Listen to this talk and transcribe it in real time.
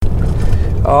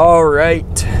All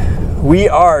right, we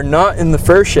are not in the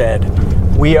fur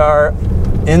shed. We are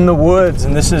in the woods,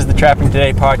 and this is the Trapping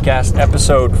Today podcast,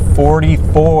 episode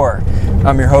 44.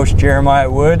 I'm your host,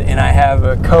 Jeremiah Wood, and I have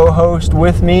a co-host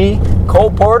with me, Cole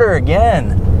Porter,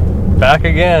 again. Back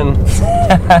again.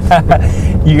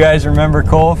 You guys remember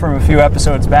Cole from a few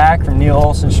episodes back from Neil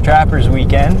Olson's Trappers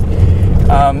Weekend.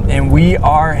 And we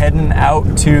are heading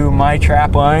out to my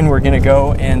trap line. We're going to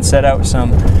go and set out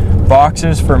some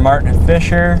boxes for Martin and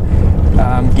Fisher,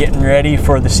 getting ready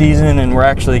for the season, and we're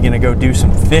actually going to go do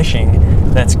some fishing.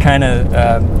 That's kind of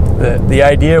the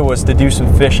idea was to do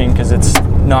some fishing because it's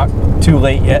not too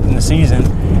late yet in the season,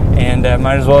 and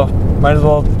might as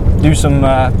well do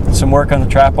some work on the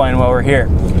trap line while we're here.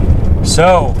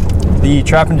 So the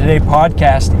Trapping Today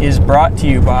podcast is brought to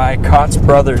you by Kaatz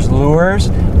Brothers Lures,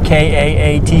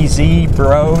 Kaatz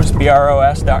Bros,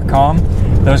 BROS.com.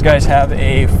 Those guys have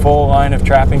a full line of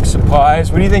trapping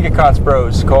supplies. What do you think of Kaatz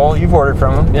Bros, Cole? You've ordered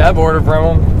from them. Yeah, I've ordered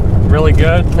from them. Really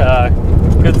good.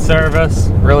 Good service.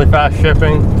 Really fast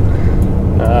shipping.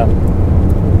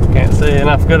 Can't say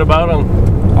enough good about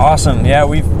them. Awesome. Yeah,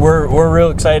 we're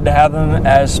real excited to have them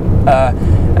as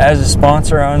a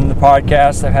sponsor on the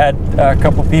podcast. I've had a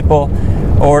couple people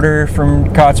order from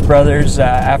Kaatz Brothers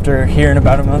after hearing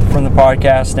about them from the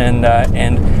podcast,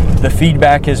 and the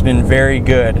feedback has been very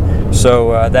good.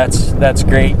 So that's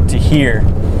great to hear.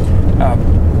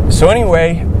 So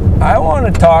anyway, I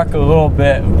want to talk a little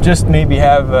bit, just maybe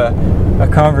have a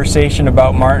conversation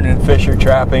about Martin and Fisher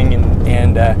trapping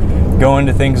and go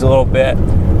into things a little bit.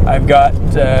 I've got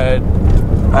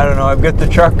I've got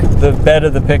the bed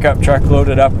of the pickup truck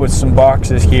loaded up with some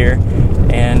boxes here,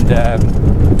 and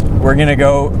we're gonna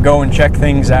go and check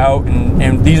things out.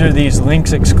 And these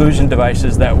Lynx exclusion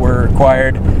devices that were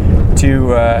required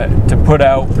to put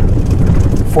out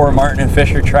for Martin and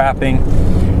Fisher trapping.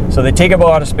 So they take up a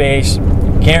lot of space.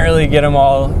 Can't really get them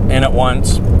all in at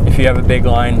once if you have a big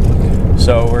line.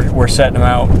 So we're setting them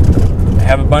out. I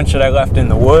have a bunch that I left in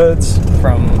the woods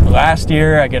from last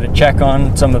year. I got to check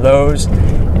on some of those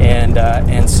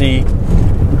and see.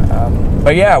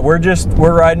 But yeah, we're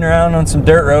riding around on some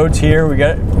dirt roads here. We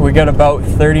got about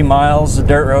 30 miles of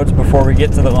dirt roads before we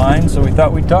get to the line, so we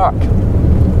thought we'd talk.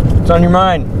 What's on your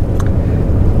mind?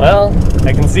 Well,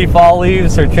 I can see fall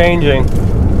leaves are changing.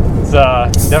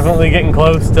 It's definitely getting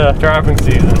close to trapping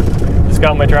season. Just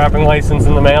got my trapping license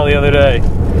in the mail the other day.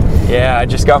 Yeah, I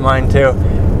just got mine too.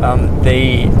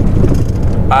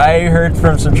 I heard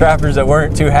from some trappers that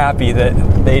weren't too happy that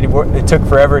it took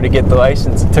forever to get the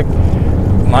license.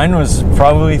 Mine was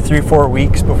probably 3-4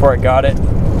 weeks before I got it.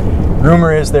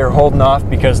 Rumor is they're holding off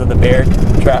because of the bear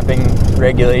trapping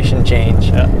regulation change.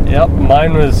 Yep,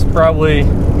 mine was probably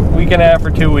a week and a half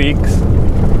or 2 weeks.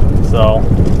 So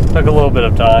took a little bit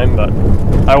of time, but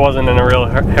I wasn't in a real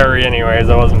hurry anyways.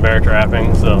 I wasn't bear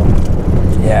trapping, so.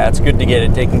 Yeah, it's good to get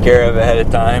it taken care of ahead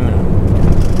of time,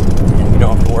 and you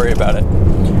don't have to worry about it.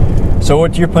 So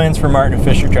what's your plans for Martin and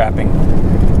Fisher trapping?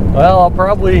 Well, I'll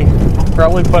probably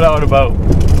put out about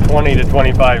 20 to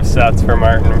 25 sets for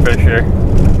Martin and Fisher.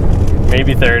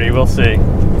 Maybe 30, we'll see.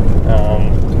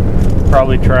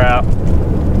 Probably trap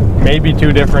maybe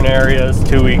 2 different areas,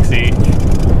 2 weeks each.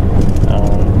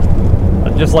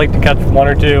 I'd just like to catch 1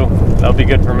 or 2. That'll be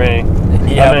good for me.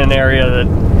 Yep. I'm in an area that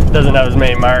doesn't have as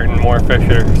many Martin, more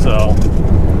Fisher, so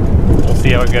we'll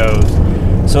see how it goes.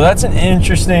 So that's an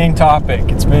interesting topic.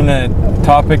 It's been a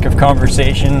topic of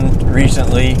conversation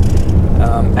recently.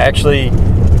 I actually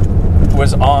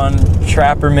was on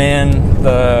Trapperman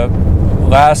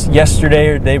yesterday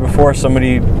or the day before.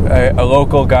 Somebody, a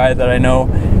local guy that I know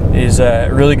is a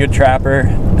really good trapper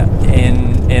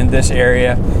in this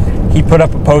area. He put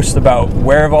up a post about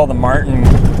where have all the Martin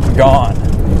gone,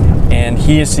 and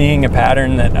he is seeing a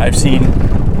pattern that I've seen.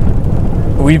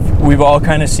 We've all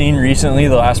kind of seen recently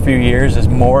the last few years is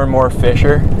more and more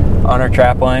Fisher on our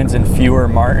trap lines and fewer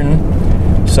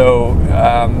Martin. So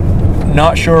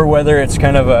not sure whether it's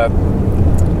kind of a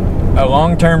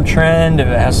long-term trend, if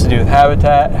it has to do with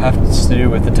habitat, has to do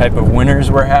with the type of winters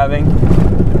we're having.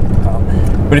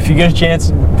 But if you get a chance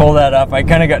to pull that up, I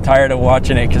kind of got tired of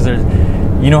watching it because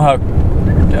you know how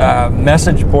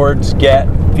message boards get.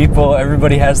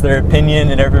 Everybody has their opinion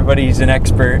and everybody's an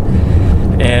expert.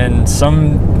 And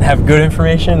some have good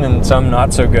information and some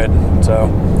not so good. So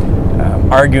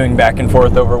arguing back and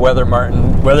forth over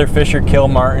whether Fisher kill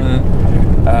Martin,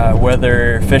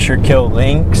 whether Fisher kill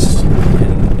lynx,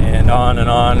 and on and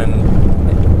on.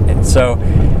 And so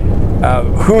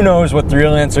who knows what the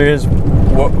real answer is.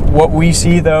 What we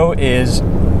see though is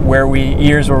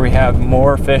years where we have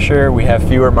more Fisher, we have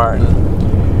fewer Martin,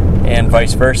 and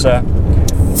vice versa.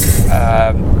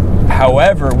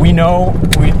 However, we know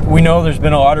there's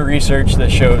been a lot of research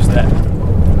that shows that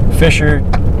Fisher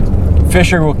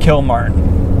will kill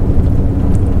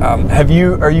marten.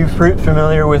 Are you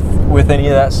familiar with any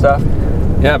of that stuff?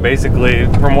 Yeah, basically,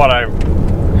 from what I've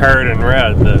heard and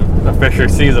read, the Fisher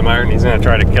sees a marten, he's going to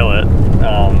try to kill it.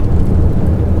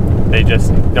 They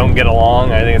just don't get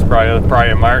along. I think it's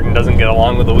probably a marten doesn't get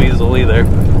along with the weasel either.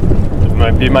 It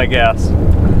might be my guess.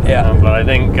 Yeah. But I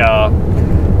think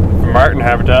for marten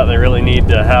habitat, they really need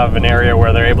to have an area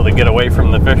where they're able to get away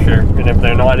from the Fisher. And if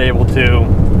they're not able to,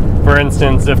 for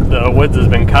instance, if the woods has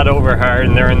been cut over hard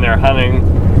and they're in there hunting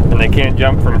and they can't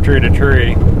jump from tree to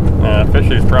tree,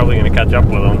 Fisher's probably going to catch up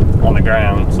with them on the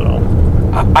ground. So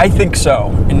I think so.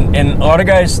 And a lot of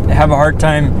guys have a hard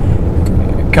time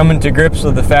coming to grips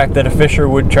with the fact that a Fisher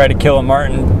would try to kill a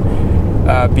marten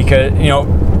because,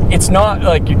 it's not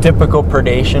like your typical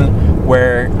predation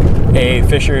where a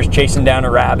Fisher is chasing down a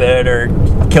rabbit or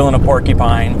killing a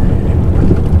porcupine.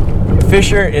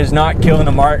 Fisher is not killing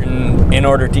a marten in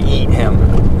order to eat him.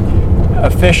 A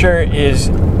Fisher is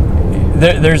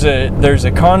there's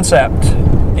a concept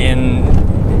in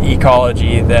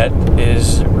ecology that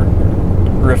is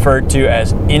referred to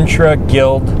as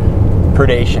intra-guild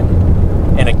predation.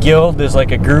 And a guild is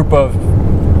like a group of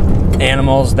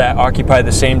animals that occupy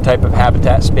the same type of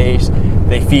habitat space.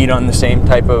 They feed on the same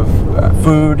type of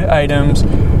food items.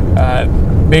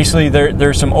 Basically,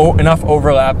 there's enough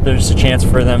overlap, there's a chance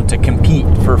for them to compete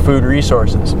for food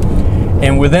resources.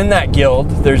 And within that guild,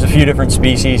 there's a few different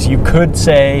species. You could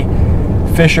say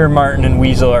Fisher, marten, and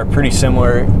weasel are pretty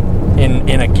similar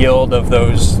in a guild of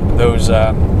those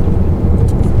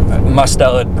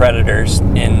mustelid predators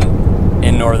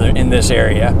in this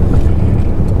area.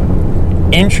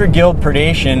 Intra-guild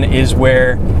predation is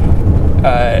where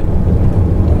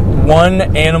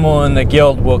one animal in the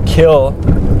guild will kill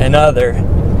another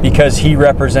because he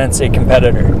represents a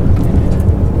competitor.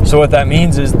 So what that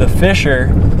means is the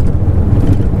Fisher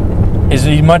is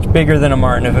much bigger than a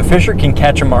marten. If a Fisher can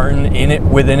catch a marten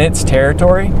within its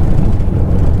territory,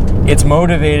 it's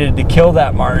motivated to kill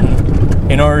that marten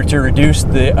in order to reduce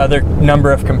the other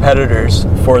number of competitors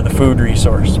for the food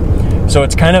resource. So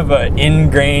it's kind of an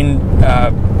ingrained,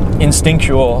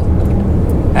 instinctual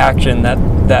action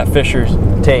that Fishers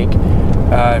take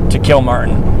to kill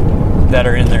marten that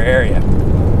are in their area.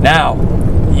 Now,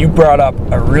 you brought up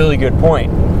a really good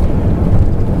point.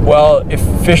 Well, if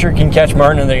Fisher can catch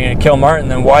marten and they're going to kill marten,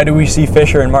 then why do we see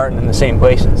Fisher and marten in the same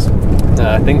places?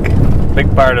 I think a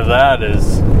big part of that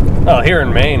is, here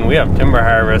in Maine, we have timber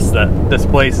harvest that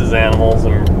displaces animals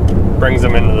and brings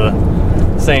them into the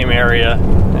same area,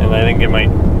 and I think it might,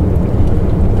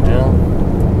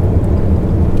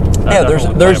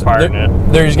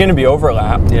 there's going to be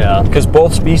overlap. Yeah, because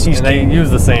both species and they use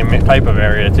the same type of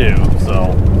area too.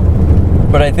 So,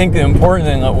 but I think the important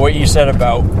thing, like what you said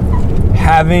about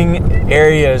having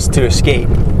areas to escape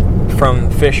from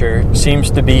Fisher,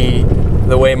 seems to be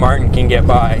the way marten can get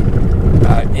by,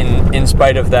 in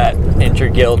spite of that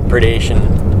inter-guild predation.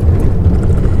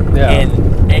 Yeah.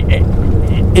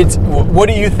 And it's, what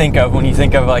do you think of when you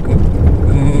think of like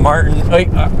marten? Like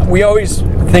we always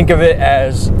think of it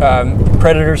as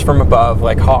predators from above,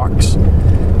 like hawks,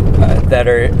 that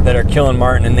are killing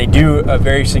marten, and they do a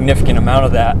very significant amount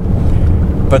of that.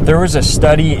 But there was a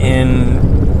study in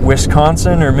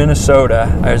Wisconsin or Minnesota,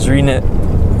 I was reading it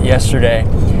yesterday,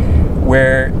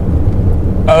 where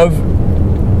of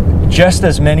just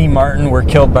as many marten were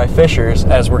killed by Fishers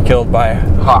as were killed by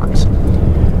hawks.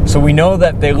 So we know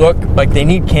that they look like they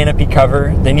need canopy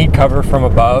cover. They need cover from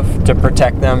above to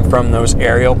protect them from those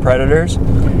aerial predators.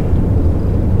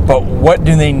 But what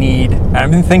do they need? I've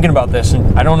been thinking about this,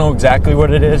 and I don't know exactly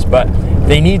what it is, but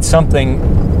they need something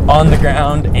on the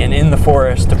ground and in the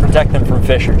forest to protect them from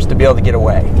Fishers, to be able to get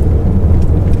away.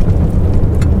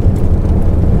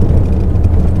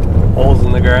 Holes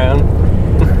in the ground?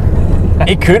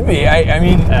 It could be. I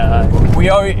mean,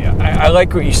 I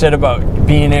like what you said about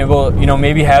being able,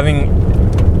 maybe having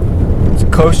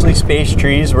closely spaced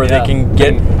trees where they can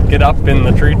get up in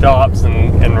the treetops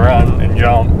and run and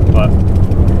jump.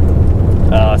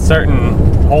 But certain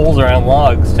holes around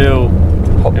logs too,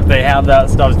 if they have that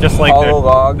stuff, just like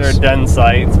their den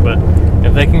sites. But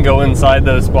if they can go inside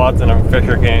those spots and a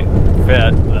Fisher can't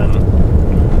fit, then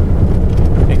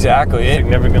exactly, it's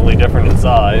significantly different in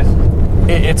size.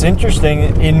 It's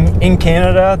interesting. In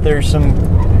Canada, there's some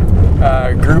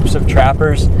groups of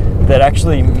trappers that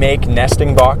actually make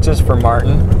nesting boxes for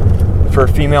marten, for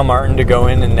female marten to go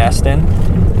in and nest in.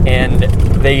 And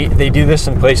they do this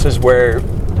in places where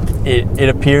it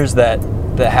appears that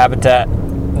the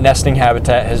nesting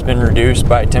habitat has been reduced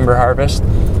by timber harvest.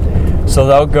 So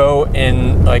they'll go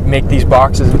and like make these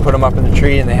boxes and put them up in the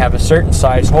tree, and they have a certain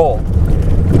size hole.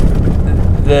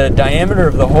 The diameter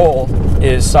of the hole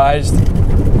is sized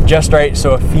just right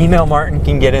so a female martin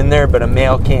can get in there, but a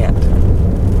male can't.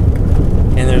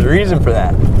 And there's a reason for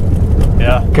that.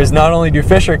 Yeah. Because not only do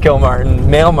Fisher kill martin,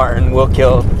 male martin will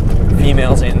kill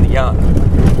females and the young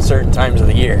at certain times of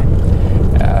the year.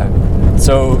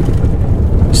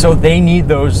 So they need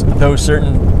those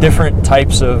certain different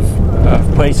types of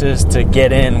places to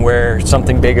get in where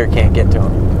something bigger can't get to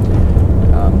them.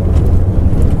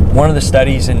 One of the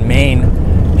studies in Maine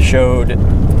showed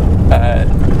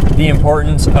the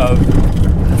importance of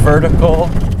vertical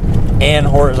and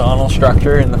horizontal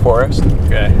structure in the forest.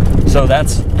 Okay. So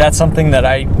that's something that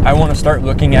I want to start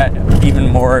looking at even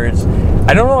more. Is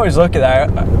I don't always look at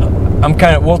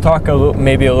that. We'll talk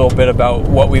maybe a little bit about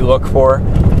what we look for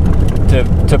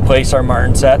to place our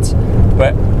martin sets,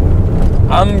 but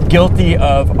I'm guilty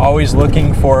of always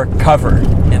looking for cover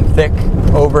and thick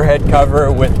overhead cover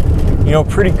with,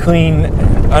 pretty clean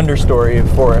understory of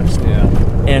forest. Yeah.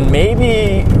 And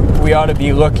maybe we ought to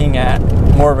be looking at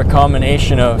more of a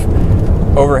combination of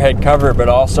overhead cover, but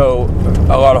also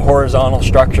a lot of horizontal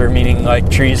structure, meaning like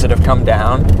trees that have come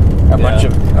down, a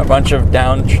bunch of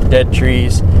down dead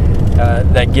trees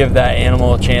that give that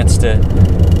animal a chance to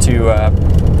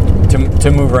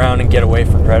move around and get away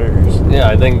from predators. Yeah,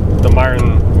 I think the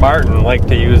martin like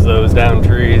to use those down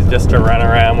trees just to run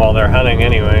around while they're hunting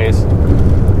anyways.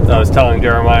 I was telling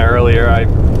Jeremiah earlier, I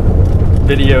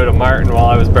videoed a martin while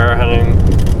I was bear hunting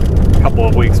a couple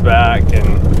of weeks back,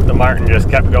 and the martin just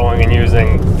kept going and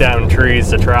using down trees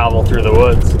to travel through the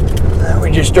woods.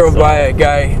 We just drove by a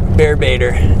guy, bear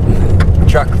baiter,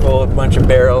 truck full of a bunch of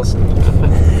barrels.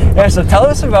 Yeah, so tell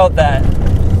us about that.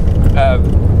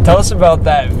 Tell us about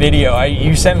that video.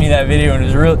 You sent me that video, and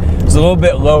it was a little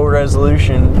bit low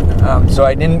resolution, so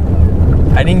I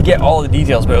didn't get all the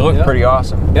details, but it looked pretty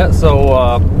awesome. Yeah.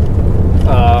 So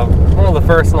one of the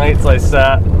first nights I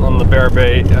sat on the bear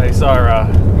bait, I saw a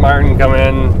martin come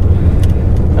in.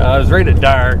 It was right at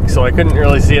dark, so I couldn't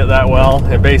really see it that well.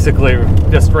 It basically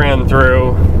just ran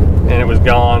through, and it was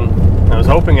gone. I was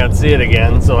hoping I'd see it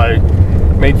again, so I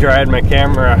made sure I had my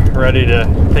camera ready to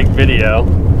take video.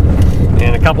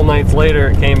 And a couple nights later,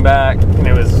 it came back, and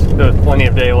there was plenty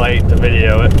of daylight to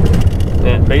video it.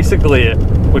 And basically, it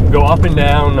would go up and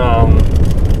down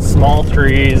small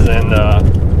trees and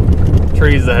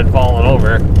trees that had fallen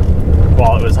over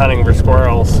while it was hunting for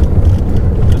squirrels.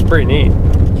 It was pretty neat.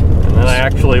 And then I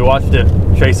actually watched it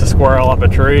chase a squirrel up a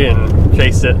tree and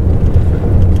chase it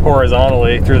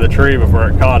horizontally through the tree before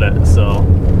it caught it. So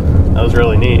that was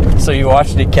really neat. So you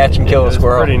watched it catch and kill a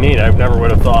squirrel? It was pretty neat. I never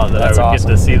would have thought that That's I would awesome.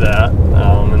 get to see that.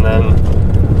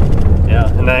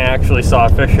 And then I actually saw a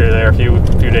fisher there a few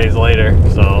days later.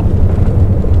 So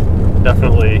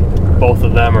definitely both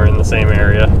of them are in the same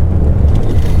area.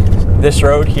 This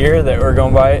road here that we're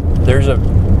going by, there's a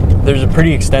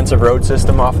pretty extensive road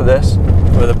system off of this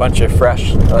with a bunch of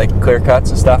fresh clear cuts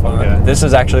and stuff. Okay. This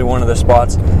is actually one of the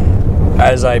spots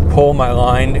as I pull my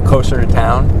line closer to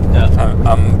town. Yeah.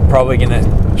 I'm probably gonna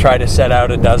try to set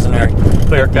out a dozen or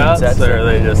Clear cuts, sets. or are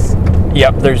they just...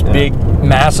 Yep, there's big,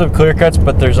 massive clear cuts,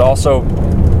 but there's also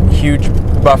huge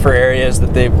buffer areas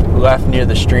that they've left near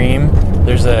the stream.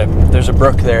 There's a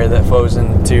brook there that flows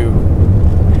into,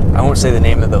 I won't say the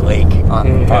name of the lake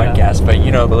on the podcast, but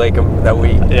you know the lake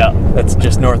that's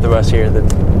just north of us here.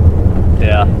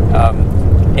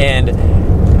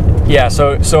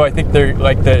 So I think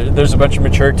there's a bunch of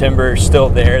mature timber still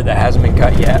there that hasn't been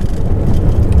cut yet,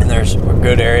 and there's a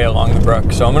good area along the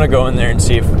brook. So I'm gonna go in there and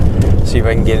see if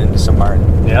I can get into some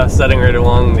martin. Yeah, setting right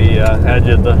along the edge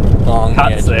of the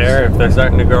cuts there. If they're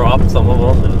starting to grow up, some of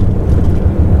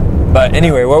them. But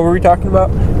anyway, what were we talking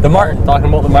about? The martin. Talking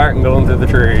about the martin going through the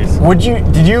trees.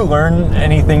 Did you learn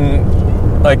anything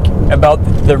about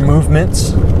their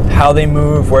movements, how they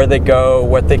move, where they go,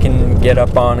 what they can get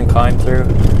up on and climb through?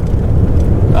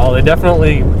 Oh, they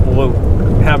definitely will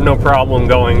have no problem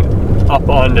going up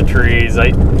onto trees.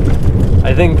 I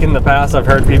think in the past I've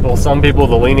heard some people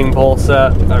the leaning pole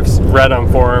set. I've read on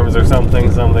forums or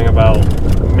something about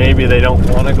maybe they don't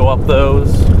want to go up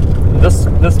those.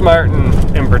 This martin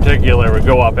in particular would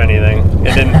go up anything.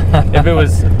 It didn't. If it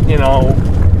was,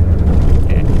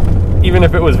 even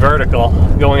if it was vertical,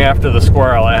 going after the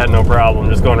squirrel, I had no problem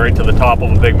just going right to the top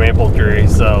of a big maple tree.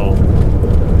 So,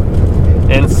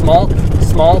 and small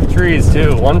trees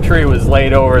too. One tree was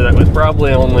laid over that was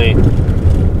probably only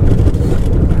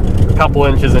a couple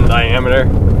inches in diameter.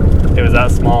 It was that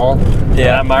small.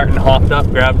 Yeah. That martin hopped up,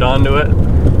 grabbed onto it,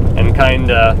 and kind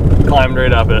of climbed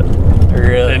right up it.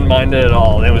 Really? Didn't mind it at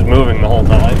all. It was moving the whole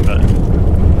time, but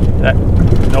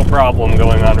no problem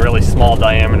going on really small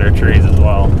diameter trees as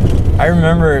well. I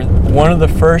remember one of the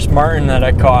first marten that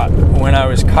I caught when I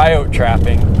was coyote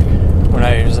trapping, when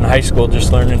I was in high school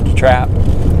just learning to trap.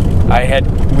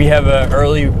 We have an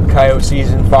early coyote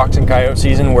season, fox and coyote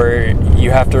season, where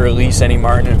you have to release any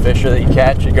marten and fisher that you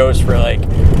catch. It goes for like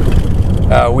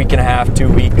a week and a half, 2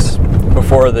 weeks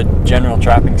before the general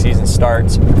trapping season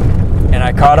starts. And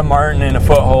I caught a marten in a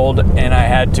foothold, and I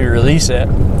had to release it.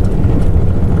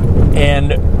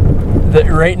 And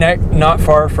not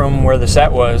far from where the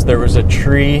set was, there was a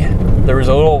tree. There was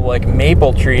a little like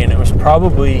maple tree, and it was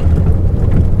probably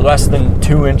less than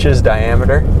 2 inches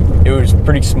diameter. It was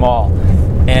pretty small.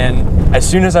 And as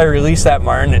soon as I released that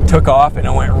marten, it took off and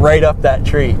it went right up that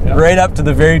tree, right up to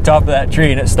the very top of that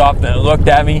tree, and it stopped and it looked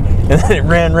at me, and then it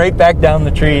ran right back down the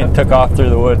tree and took off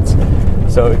through the woods.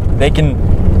 So they can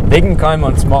climb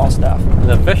on small stuff.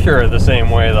 The fisher are the same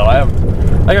way though.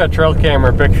 I got a trail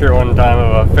camera picture one time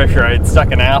of a fisher. I had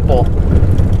stuck an apple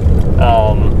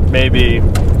maybe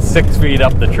 6 feet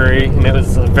up the tree, and it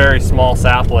was a very small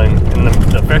sapling, and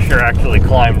the fisher actually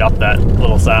climbed up that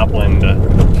little sapling to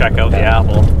check out the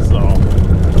apple. So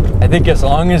I think as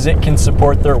long as it can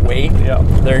support their weight,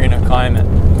 they're going to climb it.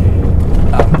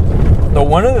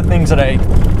 One of the things that I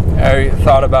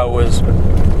thought about was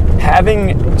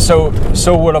having, so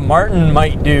what a marten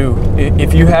might do,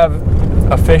 if you have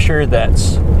a fisher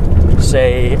that's,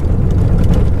 say,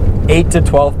 8 to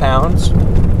 12 pounds,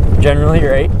 generally,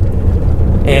 right?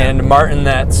 And marten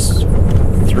that's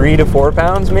 3 to 4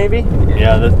 pounds, maybe?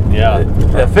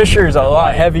 The fisher is a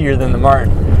lot heavier than the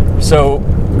marten. So,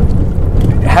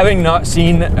 having not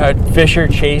seen a fisher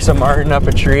chase a marten up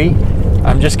a tree,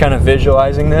 I'm just kind of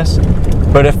visualizing this.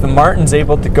 But if the marten's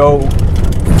able to go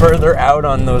further out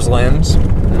on those limbs,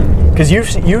 because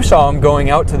you saw him going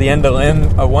out to the end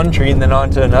of one tree and then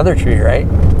onto another tree, right?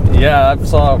 Yeah, I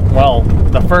saw. Well,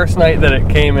 the first night that it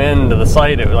came into the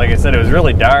site, like I said, it was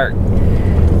really dark,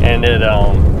 and it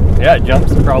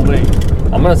jumps probably,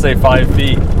 I'm gonna say 5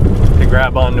 feet to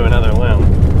grab onto another limb.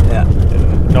 Yeah,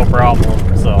 no problem.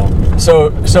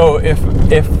 So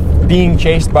if being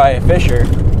chased by a fisher,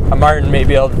 a marten may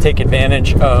be able to take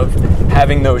advantage of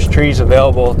having those trees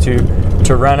available to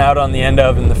run out on the end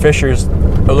of, and the fisher's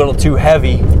a little too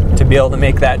heavy to be able to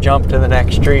make that jump to the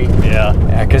next tree. Yeah,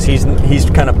 because he's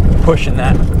kind of pushing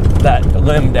that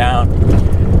limb down.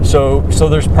 So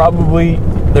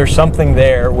there's something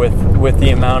there with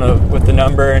the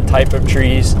number and type of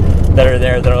trees that are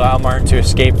there that allow marten to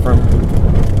escape from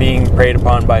being preyed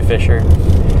upon by fisher.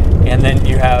 And then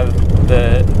you have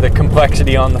the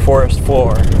complexity on the forest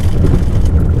floor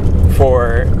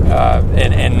for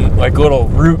and like little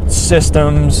root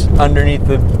systems underneath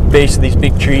the base of these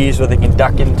big trees where they can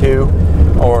duck into,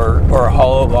 or a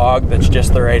hollow log that's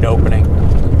just the right opening.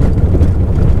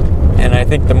 And I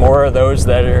think the more of those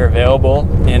that are available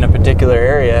in a particular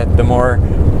area, the more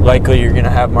likely you're going to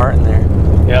have marten there.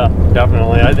 Yeah,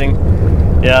 definitely. I think,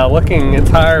 it's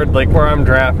hard. Like where I'm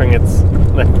trapping, it's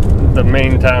the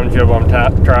main township I'm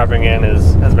trapping in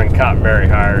has been caught very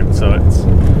hard. So it's,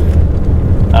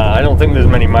 I don't think there's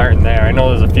many marten there. I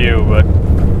know there's a few, but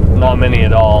not many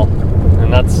at all.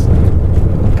 And that's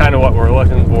kind of what we're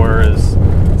looking for, is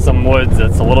some woods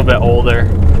that's a little bit older,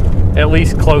 at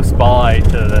least close by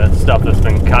to the stuff that's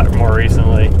been cut more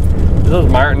recently.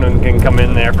 Those marten can come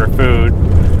in there for food,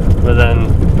 but then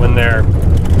when they're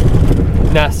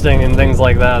nesting and things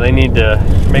like that, they need to,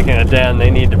 making a den,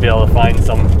 they need to be able to find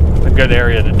a good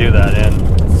area to do that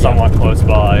in, somewhat close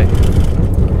by.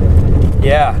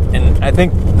 Yeah, and I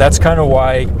think that's kind of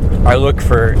why I look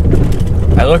for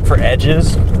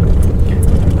edges.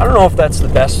 I don't know if that's the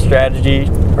best strategy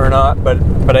or not, but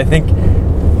I think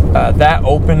that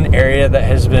open area that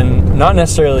has been not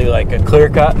necessarily like a clear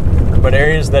cut, but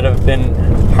areas that have been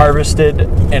harvested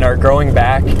and are growing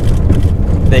back,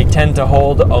 they tend to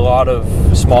hold a lot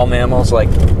of small mammals like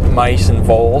mice and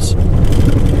voles.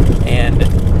 And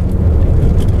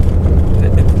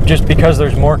just because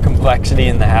there's more complexity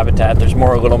in the habitat, there's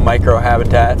more little micro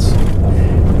habitats.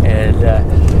 And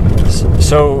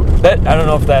so that, I don't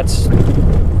know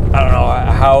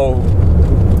how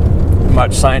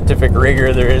much scientific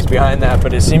rigor there is behind that,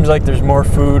 but it seems like there's more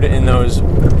food in those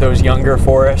younger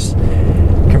forests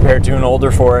compared to an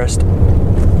older forest.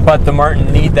 But the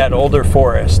marten need that older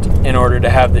forest in order to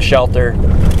have the shelter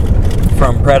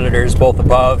from predators both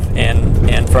above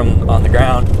and from on the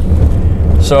ground.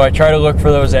 So I try to look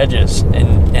for those edges,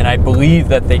 and I believe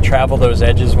that they travel those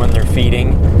edges when they're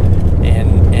feeding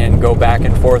and go back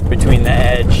and forth between the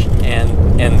edge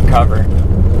and cover.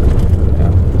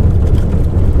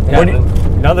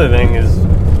 Another thing is,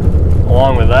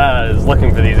 along with that, is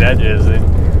looking for these edges.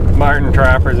 martin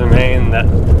trappers in Maine that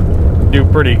do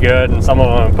pretty good, and some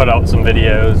of them put out some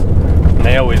videos, and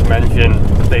they always mention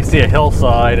if they see a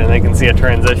hillside and they can see a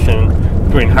transition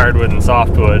between hardwood and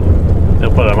softwood,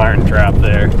 they'll put a martin trap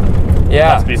there.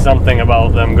 Yeah. Must be something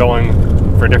about them going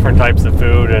for different types of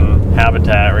food and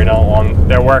habitat right along.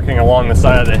 They're working along the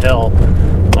side of the hill.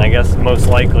 I guess most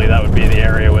likely that would be the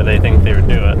area where they think they would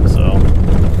do it. So,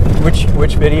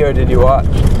 which video did you watch?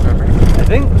 Remember? I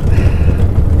think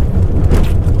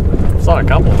I saw a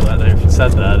couple that they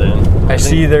said that in. I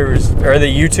see there was. Are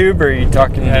they YouTube or are you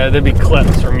talking? Yeah, there'd be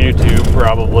clips from YouTube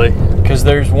probably. Because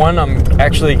there's one I'm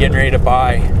actually getting ready to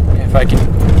buy. If I can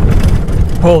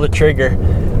pull the trigger.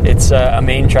 It's a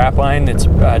Maine trap line. It's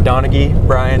Donaghy,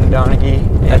 Brian Donaghy.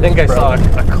 I think I saw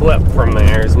a clip from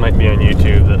theirs, might be on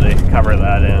YouTube, that they cover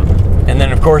that in. And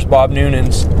then, of course, Bob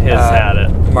Noonan's had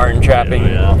it. martin trapping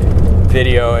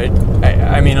video.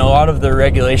 I mean, a lot of the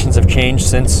regulations have changed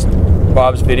since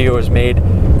Bob's video was made.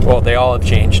 Well, they all have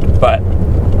changed, but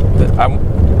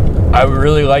I would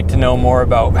really like to know more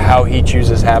about how he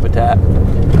chooses habitat.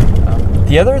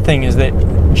 The other thing is that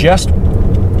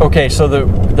okay, so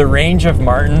the range of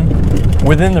martin,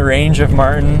 within the range of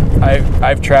martin,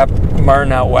 I've trapped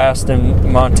martin out west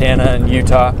in Montana and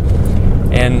Utah,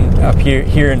 and up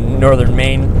here in northern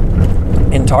Maine,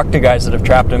 and talked to guys that have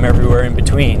trapped them everywhere in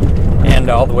between, and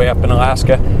all the way up in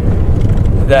Alaska.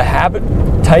 The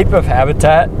type of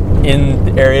habitat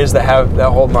in areas that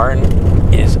hold martin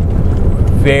is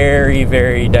very,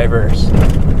 very diverse.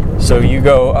 So you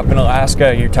go up in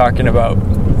Alaska, you're talking about.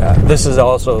 This is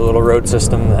also a little road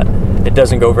system that it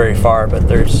doesn't go very far, but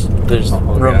there's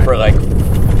room for like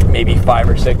maybe 5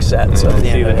 or 6 sets.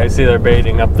 I see they're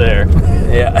baiting up there.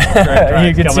 Yeah,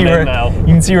 you can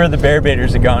see where the bear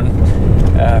baiters have gone,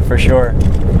 for sure.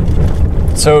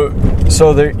 So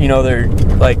they're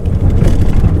like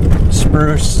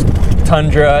spruce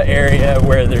tundra area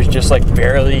where there's just like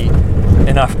barely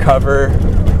enough cover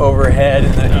overhead,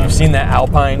 and then you've seen that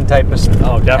alpine type of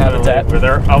habitat where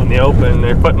they're out in the open.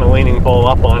 They're putting a leaning pole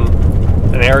up on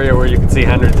an area where you can see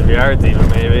hundreds of yards, even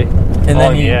maybe, and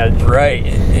on the edge. Right,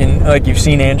 and like you've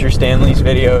seen Andrew Stanley's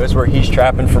videos where he's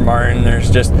trapping for martin.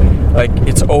 There's just like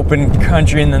it's open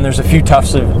country, and then there's a few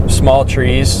tufts of small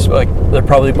trees, like they're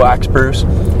probably black spruce,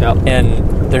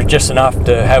 and there's just enough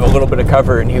to have a little bit of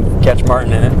cover, and you catch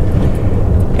martin in it.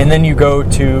 And then you go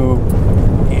to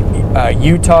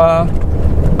Utah,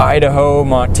 Idaho,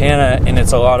 Montana, and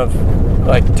it's a lot of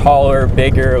like taller,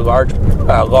 bigger,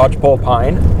 lodgepole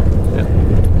pine,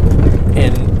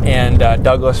 and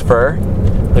Douglas fir.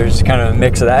 There's kind of a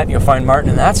mix of that. You'll find martin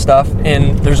in that stuff,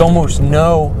 and there's almost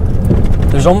no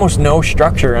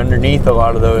structure underneath a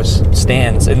lot of those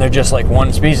stands, and they're just like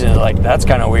one species. Like that's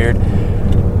kind of weird.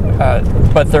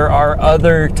 But there are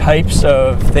other types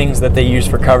of things that they use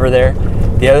for cover there.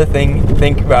 The other thing,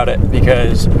 think about it,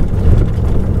 because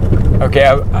okay,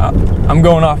 I'm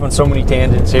going off on so many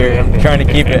tangents here. I'm trying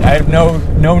to keep it. I have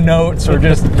no notes. We're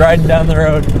just riding down the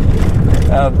road.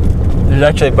 There's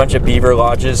actually a bunch of beaver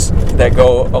lodges that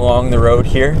go along the road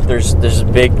here. There's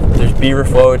beaver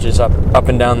flowages up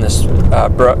and down this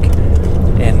brook,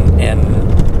 and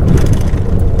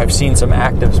I've seen some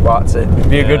active spots. It'd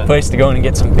be a good place to go and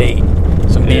get some bait,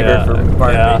 some beaver for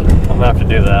martin bait. I'm gonna have to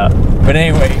do that. But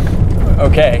anyway,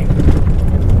 okay.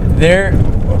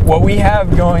 What we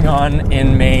have going on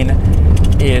in Maine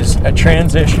is a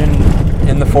transition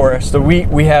in the forest. So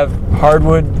we have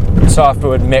hardwood,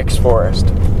 softwood mixed forest.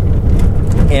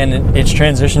 And it's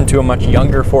transitioned to a much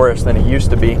younger forest than it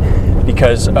used to be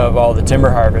because of all the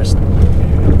timber harvest.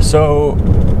 So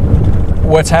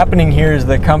what's happening here is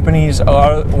the companies,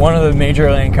 one of the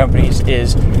major land companies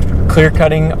is clear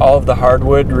cutting all of the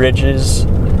hardwood ridges.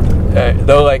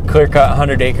 They'll like clear cut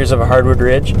 100 acres of a hardwood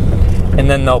ridge, and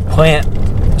then they'll plant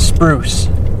spruce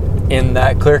in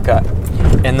that clear cut,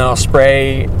 and they'll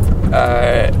spray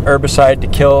herbicide to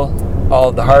kill all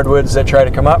of the hardwoods that try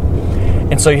to come up,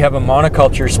 and so you have a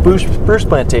monoculture spruce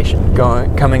plantation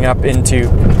coming up into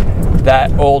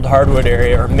that old hardwood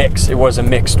area, or mix. It was a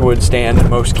mixed wood stand in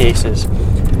most cases.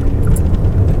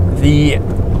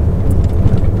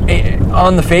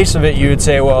 On the face of it, you would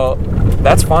say, well,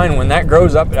 that's fine. When that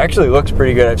grows up, it actually looks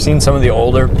pretty good. I've seen some of the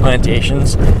older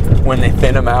plantations when they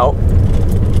thin them out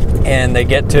and they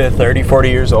get to 30, 40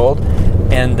 years old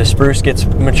and the spruce gets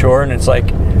mature and it's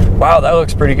like, wow, that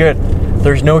looks pretty good.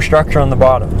 There's no structure on the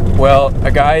bottom. Well,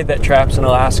 a guy that traps in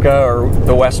Alaska or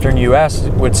the western US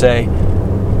would say,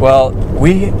 well,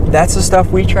 that's the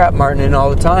stuff we trap martin in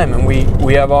all the time, and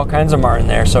we have all kinds of martin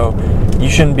there, so you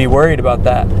shouldn't be worried about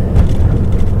that.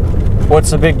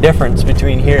 What's the big difference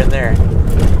between here and there?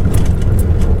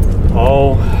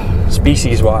 Oh,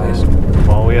 species-wise.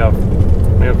 Well, we have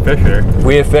fisher.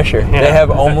 We have fisher. Yeah.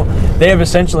 They have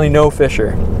essentially no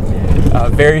fisher.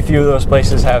 Very few of those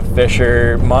places have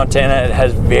fisher. Montana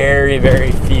has very,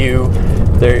 very few.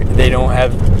 They don't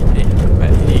have.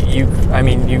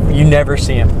 You never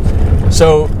see them.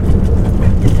 So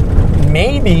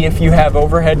maybe if you have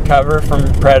overhead cover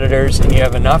from predators and you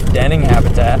have enough denning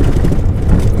habitat,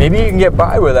 maybe you can get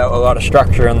by without a lot of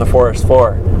structure on the forest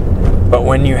floor. But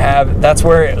when you have, that's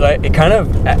where it kind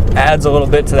of adds a little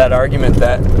bit to that argument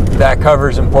that cover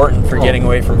is important for getting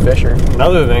away from fisher.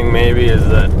 Another thing maybe is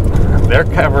that they're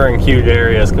covering huge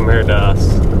areas compared to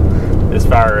us as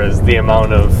far as the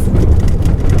amount of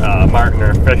martin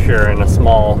or fisher in a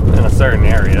certain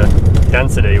area,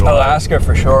 density-wise. Alaska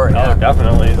for sure. Oh,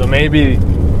 definitely. So maybe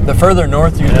the further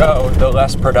north you go, the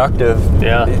less productive.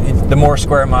 Yeah. The more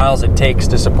square miles it takes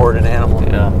to support an animal.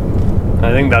 Yeah.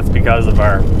 I think that's because of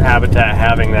our habitat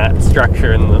having that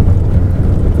structure in the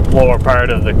lower part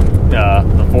of the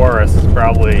forest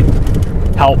probably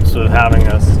helps with having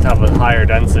us have a higher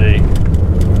density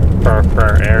per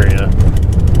area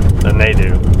than they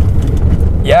do.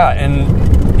 Yeah, and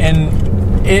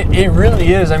it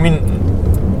really is. I mean,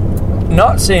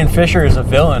 not saying fisher is a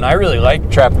villain. I really like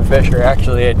trapping fisher.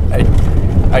 Actually,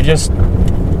 I just,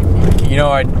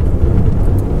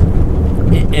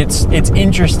 it's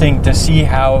interesting to see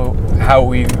how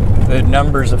the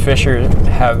numbers of fisher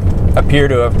appear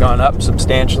to have gone up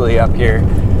substantially up here,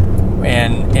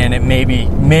 and it may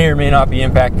or may not be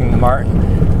impacting the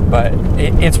martin. But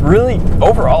it's really,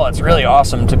 overall, it's really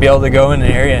awesome to be able to go in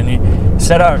an area and you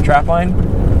set out a trap line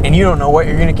and you don't know what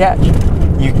you're going to catch.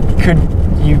 You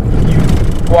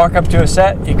walk up to a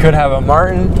set, you could have a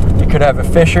martin, you could have a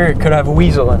fisher, it could have a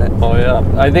weasel in it. Oh yeah,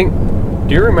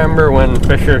 do you remember when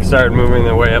fisher started moving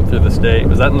their way up through the state?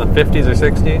 Was that in the 50s or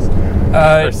 60s?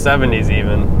 Or 70s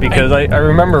even? Because I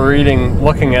remember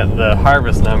looking at the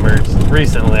harvest numbers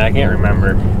recently. I can't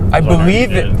remember. I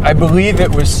believe it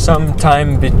was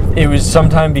sometime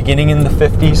beginning in the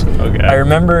 50s. Okay. I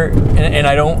remember, and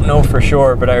I don't know for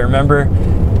sure, but I remember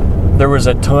there was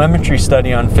a telemetry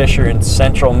study on fisher in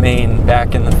central Maine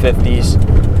back in the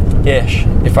 50s-ish,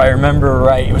 if I remember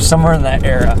right. It was somewhere in that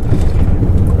era.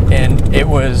 And it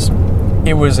was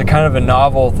a kind of a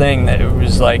novel thing that it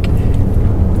was like,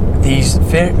 these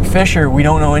fisher, we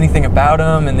don't know anything about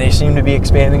them, and they seem to be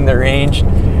expanding their range.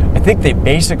 I think they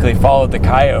basically followed the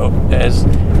coyote as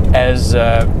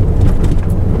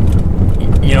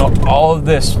all of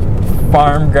this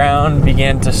farm ground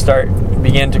began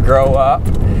to grow up.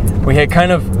 We had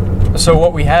so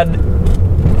what we had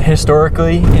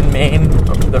historically in Maine,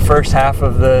 the first half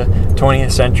of the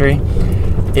 20th century,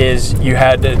 is you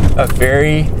had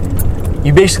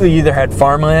you basically either had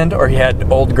farmland or you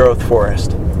had old growth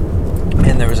forest.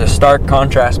 And there was a stark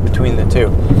contrast between the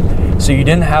two. So you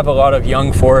didn't have a lot of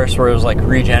young forest where it was like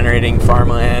regenerating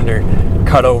farmland or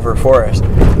cut over forest.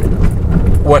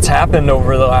 What's happened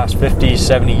over the last 50,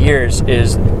 70 years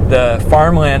is the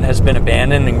farmland has been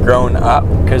abandoned and grown up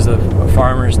because the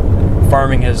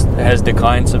farming has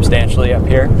declined substantially up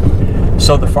here.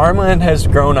 So the farmland has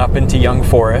grown up into young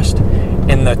forest,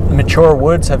 and the mature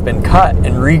woods have been cut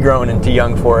and regrown into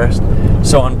young forest.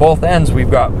 So on both ends, we've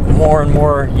got more and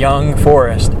more young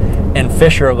forest, and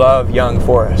fisher love young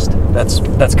forest. That's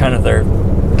kind of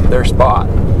their spot.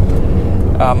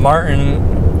 Martin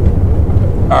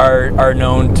are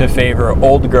known to favor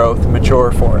old growth,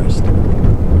 mature forest.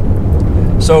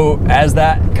 So as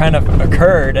that kind of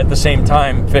occurred at the same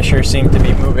time, fisher seemed to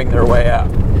be moving their way up.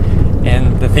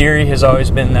 And the theory has always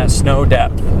been that snow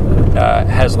depth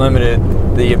has limited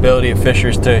the ability of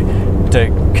fishers to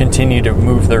continue to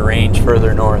move their range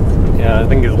further north. Yeah, I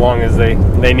think as long as they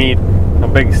need a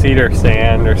big cedar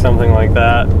stand or something like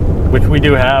that, which we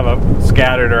do have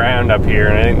scattered around up here,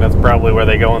 and I think that's probably where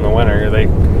they go in the winter. They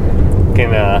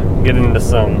can get into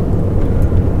some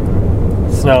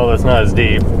snow that's not as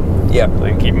deep. Yep. So they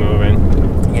can keep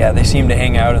moving. Yeah, they seem to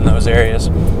hang out in those areas.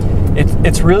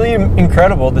 It's really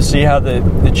incredible to see how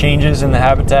the changes in the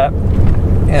habitat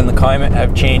and the climate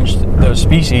have changed those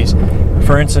species.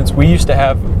 For instance, we used to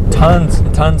have tons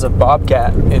and tons of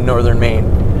bobcat in northern Maine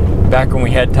back when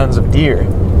we had tons of deer.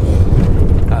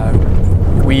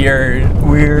 We're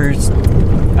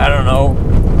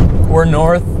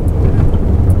north,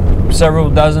 several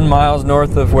dozen miles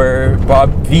north of where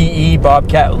V.E.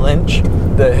 Bobcat Lynch,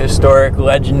 the historic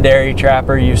legendary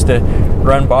trapper, used to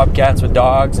run bobcats with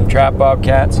dogs and trap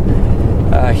bobcats.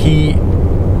 He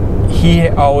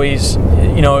always,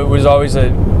 it was always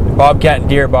a bobcat and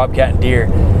deer,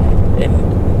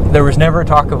 and there was never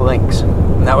talk of lynx.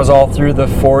 And that was all through the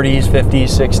 40s, 50s,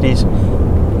 60s.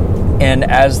 And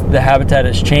as the habitat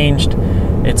has changed,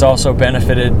 it's also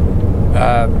benefited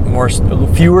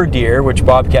fewer deer, which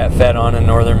bobcat fed on in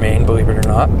northern Maine, believe it or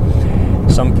not.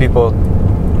 Some people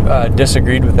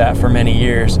disagreed with that for many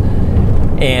years.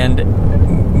 And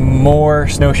more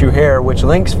snowshoe hare, which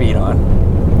lynx feed on.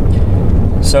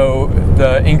 So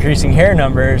the increasing hare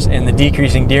numbers and the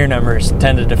decreasing deer numbers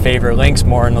tended to favor lynx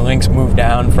more, and the lynx moved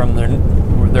down from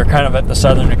they're kind of at the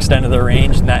southern extent of the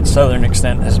range, and that southern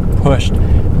extent has pushed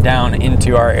down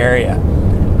into our area.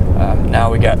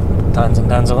 Now we got tons and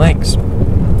tons of lynx.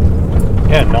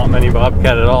 Yeah, not many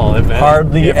bobcat at all.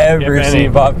 Hardly ever see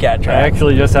bobcat trap. I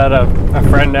actually just had a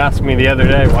friend ask me the other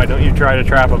day, why don't you try to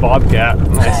trap a bobcat?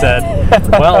 And I said,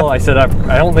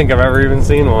 I don't think I've ever even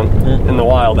seen one in the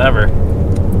wild ever.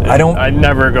 I'd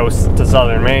never go to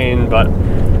southern Maine, but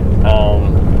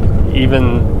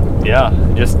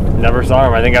just never saw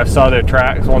them. I think I saw their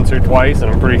tracks once or twice,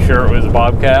 and I'm pretty sure it was a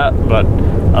bobcat, but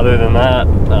other than that,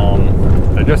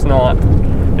 they're just not,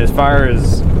 as far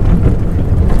as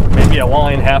maybe a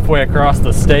line halfway across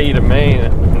the state of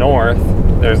Maine north,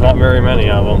 there's not very many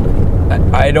of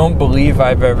them. I don't believe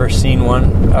I've ever seen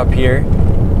one up here,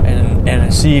 and I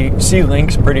see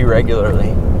lynx pretty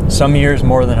regularly. Some years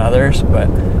more than others, but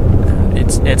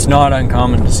it's not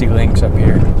uncommon to see lynx up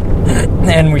here.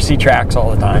 And we see tracks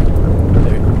all the time.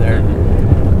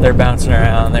 They're bouncing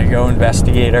around. They go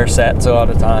investigate our sets a lot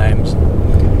of times.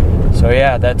 So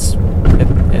yeah,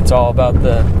 it's all about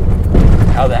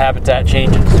how the habitat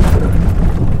changes.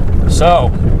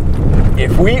 So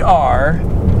if we are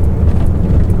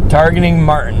targeting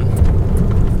marten,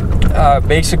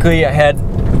 basically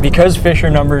because fisher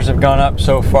numbers have gone up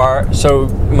so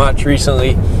much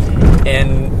recently,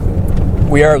 and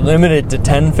we are limited to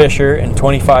 10 fisher and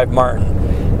 25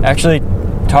 marten. Actually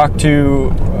talked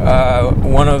to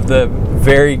one of the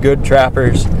very good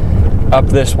trappers up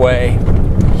this way.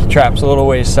 He traps a little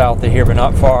ways south of here, but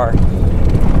not far.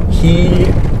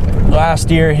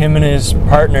 Last year, him and his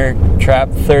partner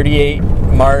trapped 38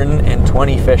 marten and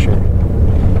 20 fisher.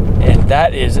 And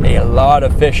that is a lot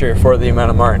of fisher for the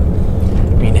amount of marten.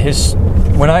 I mean,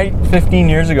 15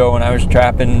 years ago when I was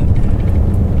trapping,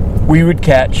 we would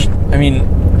catch,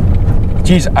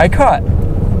 I caught,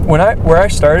 where I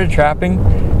started trapping,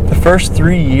 the first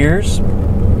 3 years in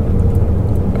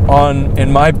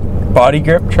my body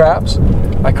grip traps,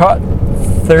 I caught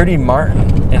 30 marten,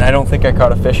 and I don't think I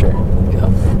caught a fisher. Yeah.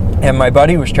 And my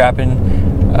buddy was trapping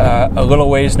a little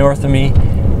ways north of me,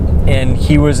 and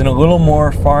he was in a little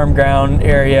more farm ground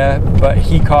area, but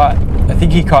he caught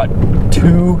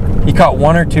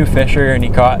one or two fisher, and he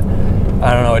caught,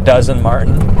 a dozen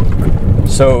marten.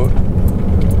 So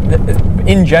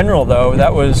in general though,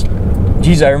 that was,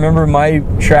 I remember my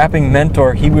trapping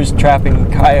mentor, he was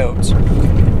trapping coyotes,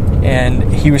 and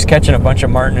he was catching a bunch of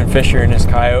marten and fisher in his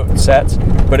coyote sets,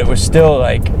 but it was still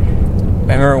I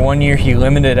remember one year he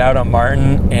limited out on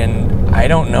marten, and I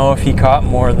don't know if he caught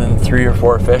more than 3 or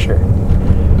 4 fisher.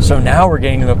 So now we're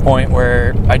getting to the point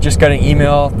where I just got an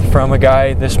email from a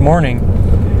guy this morning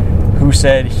who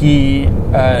said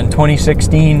in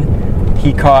 2016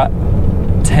 he caught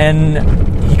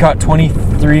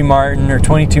 23 marten or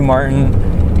 22 marten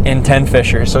and 10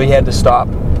 fisher. So he had to stop.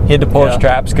 He had to pull his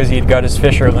traps because he had got his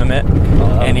fisher limit,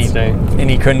 and he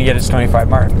couldn't get his 25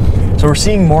 marten. So we're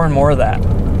seeing more and more of that.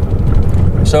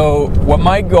 So what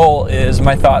my goal is,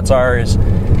 my thoughts are,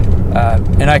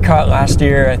 and I caught last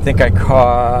year, I think I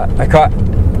caught,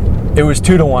 it was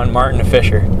 2-to-1 marten to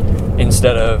fisher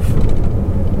instead of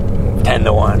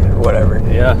 10-to-1 or whatever.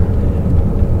 Yeah.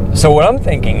 So what I'm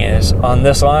thinking is, on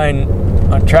this line,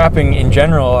 on trapping in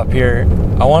general up here,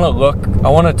 I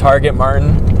want to target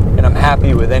marten, and I'm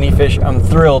happy with any fish. I'm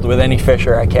thrilled with any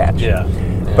fisher I catch. Yeah.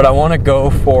 But I want to go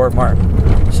for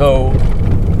marten. So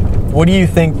what do you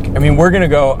think? We're going to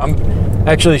go. I'm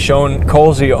actually showing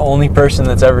Cole's the only person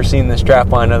that's ever seen this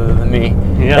trap line other than me.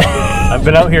 Yeah. I've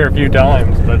been out here a few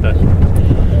times, but I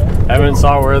haven't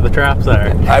saw where the traps are.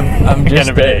 I'm just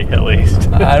in a bay, at least.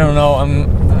 I don't know.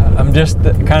 I'm just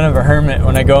kind of a hermit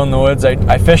when I go in the woods.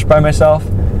 I fish by myself.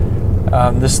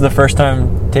 This is the first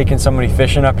time taking somebody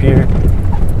fishing up here.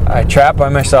 I trap by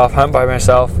myself, hunt by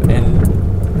myself,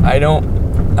 and I don't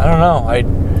know.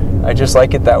 I just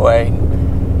like it that way.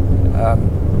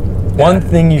 One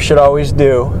thing you should always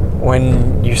do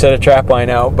when you set a trap line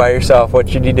out by yourself, what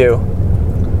should you do?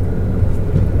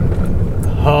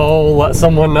 Oh, let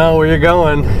someone know where you're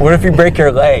going. What if you break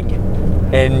your leg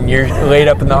and you're laid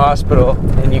up in the hospital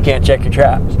and you can't check your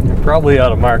traps? You probably ought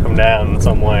to mark them down in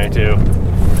some way too.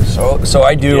 So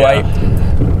I do.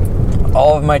 Yeah.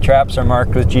 All of my traps are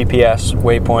marked with GPS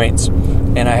waypoints,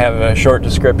 and I have a short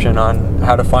description on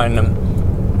how to find them.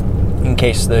 in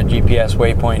case the GPS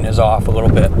waypoint is off a little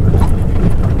bit.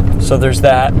 So there's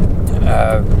that.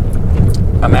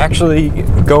 I'm actually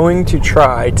going to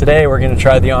try today. We're going to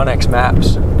try the onX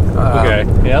Maps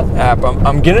app.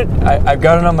 I've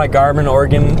got it on my Garmin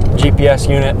Oregon GPS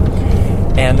unit,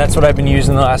 and that's what I've been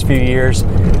using the last few years.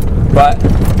 But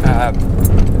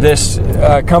this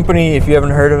company, if you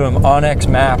haven't heard of them, onX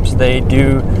Maps, they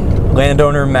do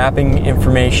landowner mapping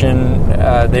information.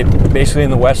 They basically,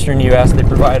 in the western U.S., they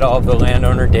provide all of the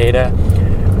landowner data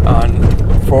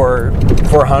for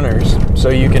hunters. So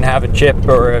you can have a chip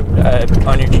or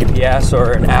on your GPS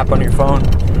or an app on your phone.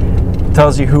 It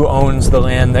tells you who owns the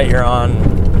land that you're on.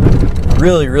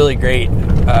 Really, really great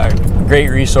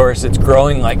resource. It's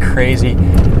growing like crazy.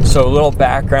 So a little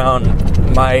background: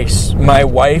 my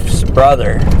wife's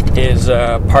brother is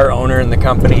a part owner in the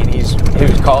company, and he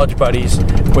was college buddies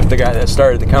with the guy that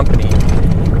started the company.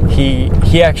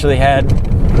 He actually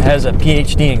has a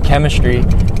PhD in chemistry,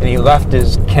 and he left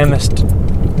his chemist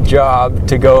job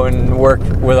to go and work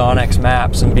with onX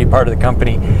Maps and be part of the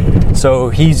company. So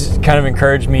he's kind of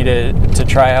encouraged me to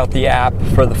try out the app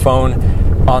for the phone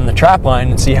on the trap line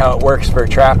and see how it works for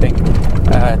trapping.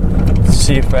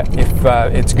 See if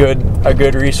it's a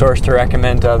good resource to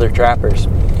recommend to other trappers.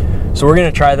 So we're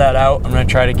going to try that out. I'm going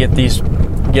to try to get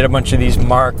a bunch of these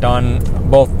marked on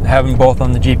having both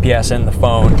on the GPS and the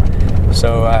phone.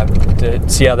 So to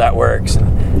see how that works,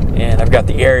 and I've got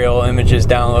the aerial images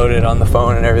downloaded on the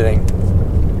phone and everything.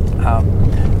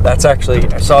 That's actually,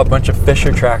 I saw a bunch of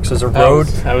Fisher tracks as a road.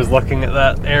 I was looking at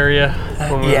that area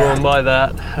when we were going by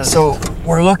that. So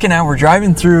we're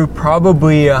driving through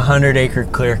probably 100-acre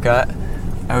clear cut.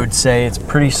 I would say it's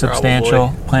pretty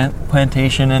substantial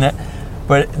plantation in it.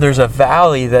 But there's a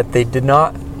valley that they did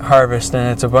not harvest, and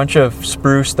it's a bunch of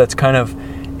spruce that's kind of,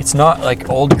 it's not like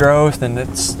old growth, and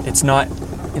it's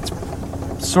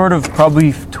sort of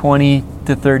probably 20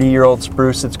 to 30-year-old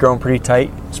spruce that's grown pretty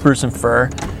tight, spruce and fir.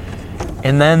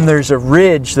 And then there's a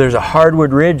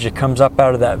hardwood ridge that comes up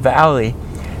out of that valley,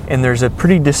 and there's a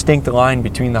pretty distinct line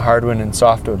between the hardwood and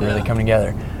softwood where they come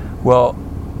together. Well,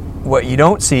 what you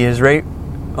don't see is right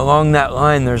along that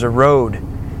line there's a road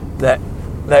that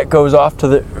goes off to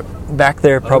the back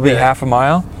there probably half a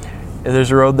mile.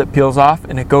 There's a road that peels off,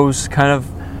 and it goes kind of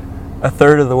a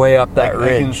third of the way up that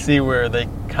ridge. I can see where they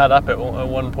cut up at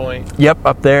one point. Yep,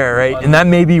 up there, right? And that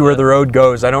may be where the road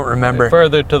goes. I don't remember.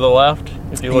 Further to the left,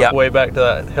 if you look way back to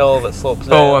that hill that slopes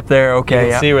down. Oh, up there, okay.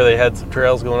 You can see where they had some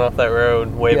trails going off that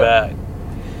road way back.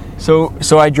 So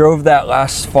I drove that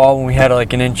last fall when we had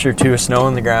like an inch or two of snow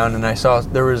on the ground, and I saw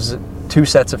there was 2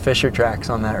 sets of Fisher tracks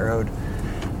on that road.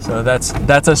 So that's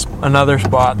another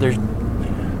spot. There's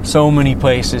so many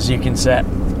places you can set.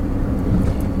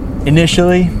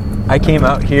 Initially, I came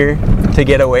out here to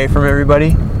get away from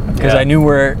everybody because I knew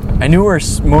where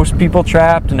most people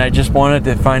trapped, and I just wanted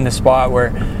to find a spot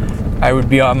where I would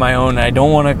be on my own. I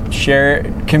don't want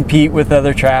to compete with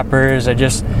other trappers. I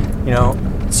just,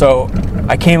 so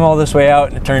I came all this way out,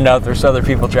 and it turned out there's other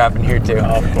people trapping here too.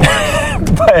 Of course.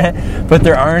 but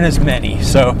there aren't as many,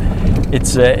 so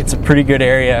it's a pretty good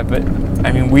area. But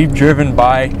I mean, we've driven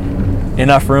by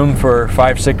enough room for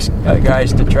 5-6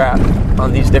 guys to trap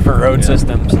on these different road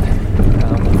systems,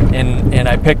 and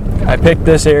I picked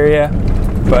this area,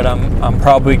 but I'm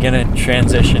probably gonna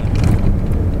transition.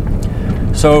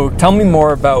 So tell me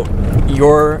more about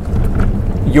your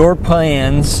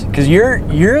plans, because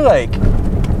you're like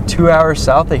 2 hours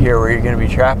south of here where you're gonna be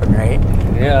trapping, right?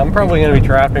 Yeah, I'm probably gonna be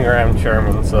trapping around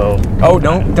Sherman. So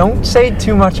don't say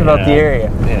too much about the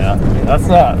area. Yeah, that's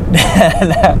not.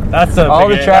 That's a all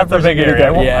big, the trappers that's a big area. I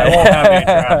won't have any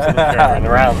traps in Sherman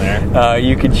around there.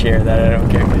 You can share that. I don't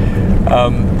care.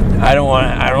 I don't want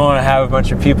to have a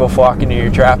bunch of people flocking to your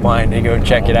trap line to go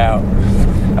check it out.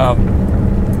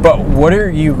 But what are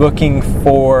you looking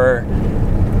for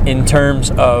in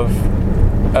terms of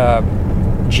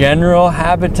general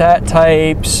habitat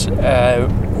types?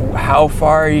 How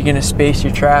far are you going to space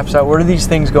your traps out? What are these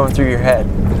things going through your head?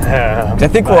 I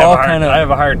think we're all kind of... I have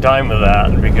a hard time with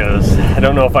that because I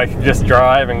don't know if I should just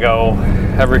drive and go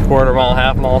every quarter mile,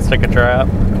 half mile, stick a trap,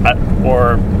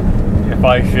 or if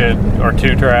I should, or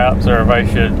 2 traps, or if I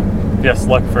should just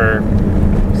look for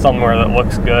somewhere that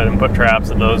looks good and put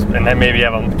traps at those, and then maybe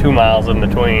have them 2 miles in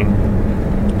between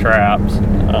traps.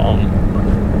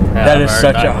 That is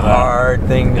such a hard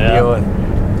thing to deal with.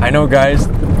 I know guys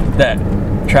that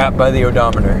trap by the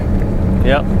odometer.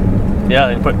 Yep. Yeah,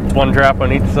 they put 1 trap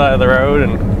on each side of the road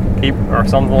and keep, or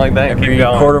something like that. Every keep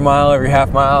going. Quarter mile, every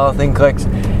half mile, thing clicks.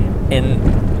 And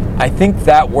I think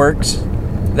that works.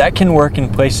 That can work in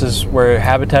places where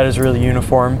habitat is really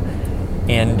uniform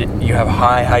and you have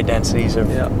high densities of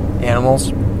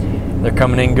animals. they're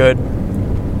coming in good,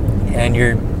 and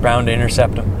you're bound to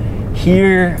intercept them.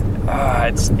 Here,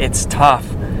 it's tough.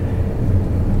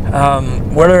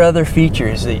 What are other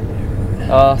features that?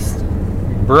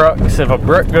 Brooks. If a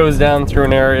brook goes down through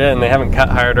an area and they haven't cut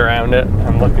hard around it,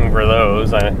 I'm looking for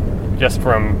those. Just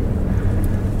from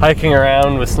hiking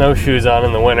around with snowshoes on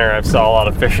in the winter, I've saw a lot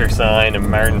of fisher sign and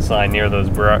martin sign near those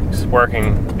brooks,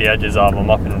 working the edges of them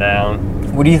up and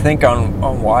down. What do you think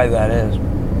on why that is?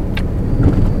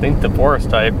 I think the forest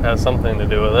type has something to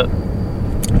do with it.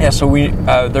 Yeah, so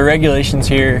the regulations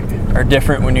here are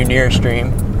different when you're near a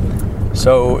stream.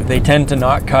 So they tend to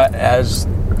not cut as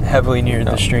heavily near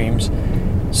the streams.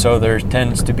 So there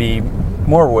tends to be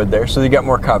more wood there, so you got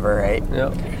more cover, right?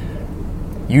 Yeah.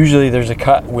 Usually there's a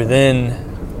cut within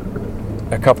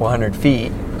a couple hundred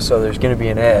feet, so there's going to be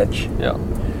an edge. Yeah.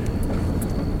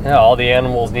 Yeah, all the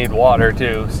animals need water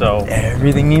too, so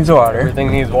everything needs water.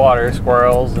 Everything needs water,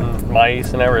 squirrels and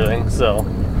mice and everything. So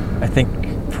I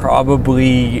think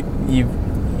probably you've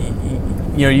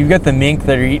got the mink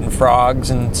that are eating frogs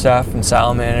and stuff and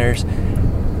salamanders.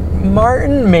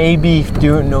 Martin may be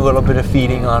doing a little bit of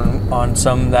feeding on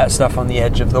some of that stuff on the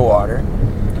edge of the water.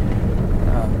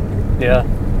 Yeah,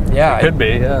 it could be.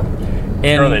 Yeah, and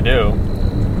sure they do.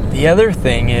 The other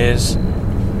thing is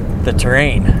the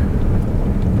terrain.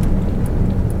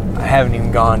 I haven't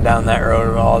even gone down that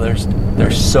road at all. There's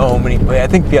so many places. I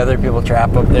think the other people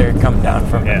trap up there come down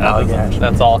from Allagash.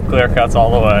 That's all clear cuts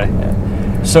all the way.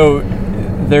 Yeah. So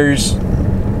there's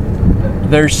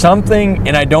something,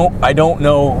 and I don't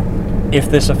know if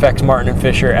this affects martin and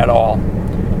fisher at all.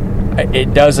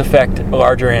 It does affect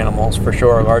larger animals for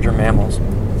sure, larger mammals.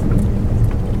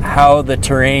 How the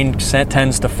terrain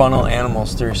tends to funnel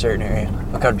animals through a certain area.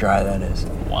 Look how dry that is.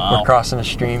 Wow. We're crossing a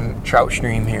trout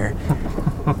stream here.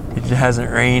 It hasn't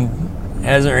rained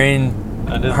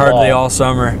hardly all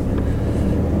summer.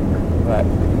 But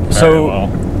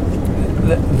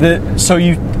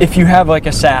if you have like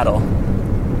a saddle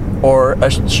or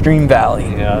a stream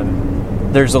valley,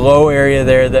 there's a low area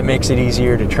there that makes it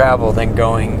easier to travel than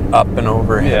going up and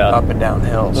over up and down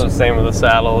hills. So the same with the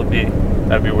saddle,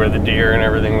 that'd be where the deer and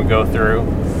everything would go through.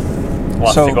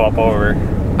 Lots to go up over.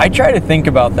 I try to think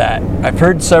about that. I've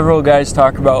heard several guys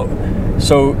talk about,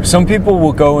 so some people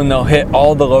will go and they'll hit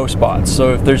all the low spots.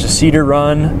 So if there's a cedar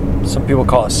run, some people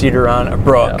call it cedar run, a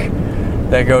brook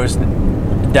that goes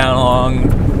down along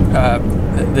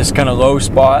this kind of low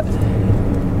spot,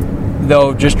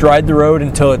 they'll just ride the road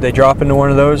until they drop into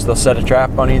one of those. They'll set a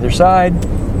trap on either side,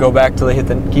 go back till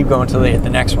keep going till they hit the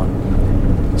next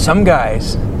one. Some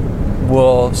guys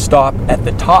will stop at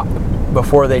the top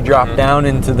before they drop down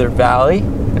into their valley,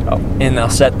 and they'll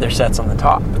set their sets on the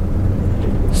top.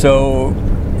 So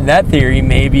that theory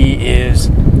maybe is,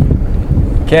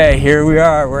 okay, here we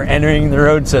are, we're entering the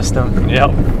road system. Yep.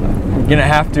 I'm gonna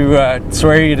have to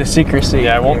swear you to secrecy.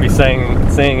 Yeah, I won't be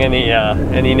saying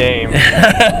any name.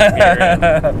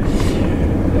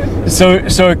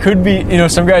 So it could be,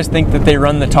 some guys think that they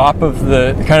run the top of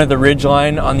the kind of the ridge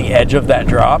line on the edge of that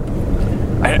drop.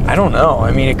 I don't know.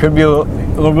 I mean, it could be a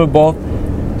little bit of both.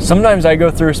 Sometimes I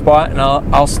go through a spot and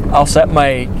I'll set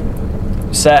my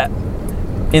set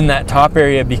in that top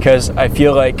area because I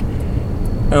feel like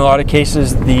in a lot of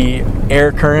cases the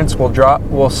air currents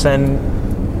will send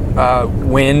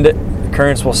wind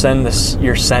currents will send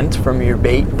your scent from your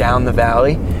bait down the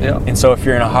valley. Yeah. And so if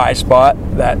you're in a high spot,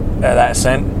 that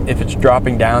scent, if it's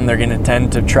dropping down, they're going to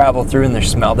tend to travel through and they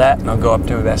smell that and they'll go up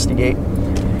to investigate.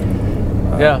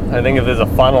 Yeah, I think if there's a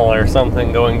funnel or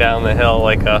something going down the hill,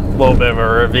 like a little bit of a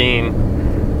ravine,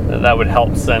 that would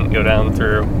help scent go down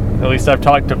through. At least I've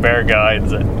talked to bear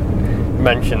guides that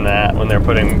mention that when if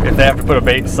they have to put a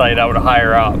bait site out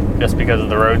higher up, just because of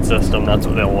the road system, that's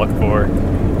what they'll look for.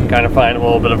 Kind of find a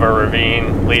little bit of a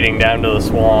ravine leading down to the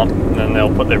swamp, and then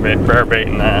they'll put their bear bait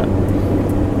in that.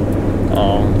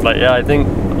 But yeah, I think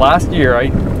last year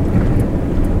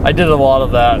I did a lot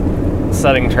of that,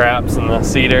 setting traps in the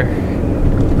cedar.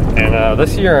 And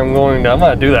this year I'm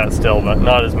gonna do that still, but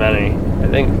not as many. I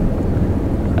think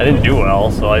I didn't do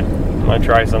well, so I'm gonna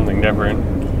try something different.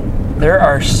 There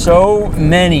are so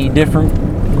many different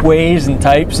ways and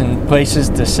types and places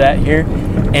to set here,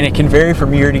 and it can vary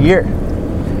from year to year.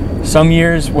 Some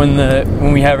years when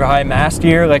we have a high mast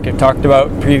year, like I've talked about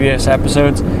in previous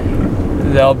episodes,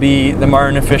 the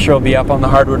martin and fisher will be up on the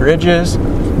hardwood ridges.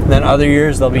 Then other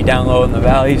years they'll be down low in the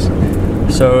valleys.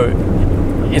 So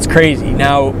it's crazy.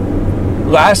 Now,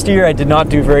 last year I did not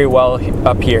do very well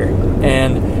up here,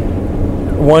 and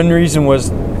one reason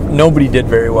was nobody did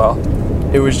very well.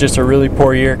 It was just a really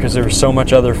poor year because there was so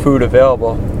much other food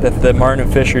available that the martin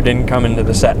and fisher didn't come into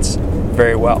the sets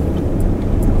very well.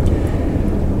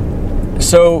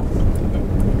 So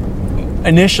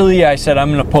initially I said,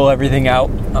 I'm going to pull everything out.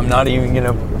 I'm not even going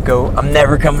to go, I'm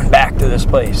never coming back to this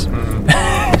place.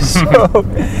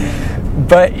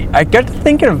 But I got to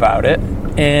thinking about it,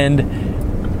 and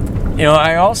you know,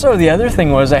 I also, the other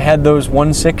thing was I had those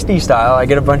 160 style. I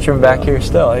get a bunch of them back here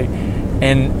still,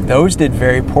 and those did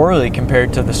very poorly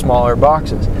compared to the smaller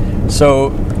boxes. So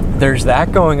there's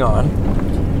that going on.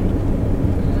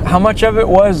 How much of it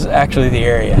was actually the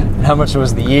area? How much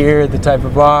was the year, the type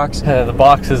of box? The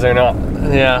boxes are not.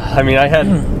 Yeah, I mean, I had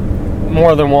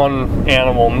more than one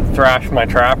animal thrash my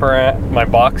my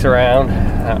box around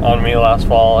on me last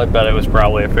fall. I bet it was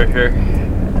probably a fisher.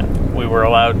 We were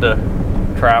allowed to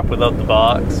trap without the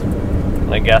box.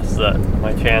 And I guess that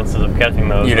my chances of catching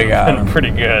those You'd have have been got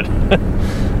pretty good.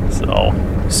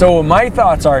 So my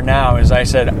thoughts are now is I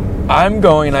said, I'm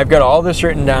going, I've got all this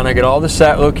written down. I got all the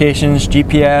set locations,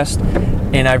 GPS,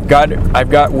 and I've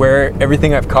got where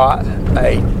everything I've caught.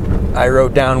 I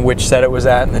wrote down which set it was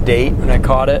at and the date when I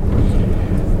caught it.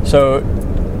 So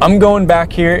I'm going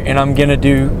back here and I'm gonna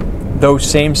do those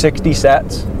same 60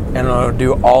 sets, and I'll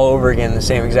do all over again the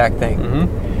same exact thing.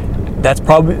 Mm-hmm.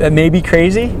 That may be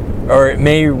crazy, or it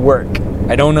may work.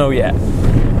 I don't know yet,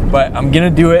 but I'm gonna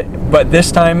do it. But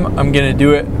this time I'm gonna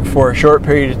do it for a short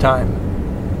period of time.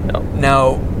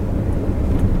 Now,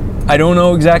 I don't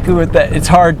know exactly what that. It's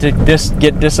hard to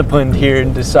get disciplined here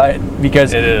and decide,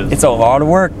 because it's a lot of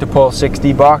work to pull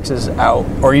 60 boxes out,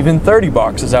 or even 30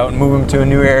 boxes out, and move them to a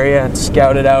new area and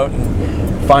scout it out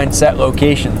and find set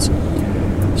locations.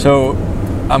 So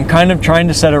I'm kind of trying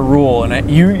to set a rule,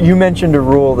 and you mentioned a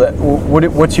rule that.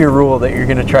 What's your rule that you're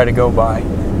going to try to go by?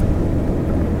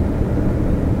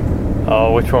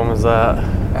 Oh, which one was that?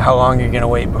 How long are you going to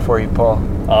wait before you pull?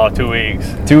 Oh, 2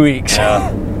 weeks. 2 weeks.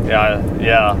 Yeah.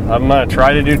 I'm gonna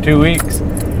try to do 2 weeks.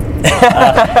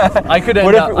 I could end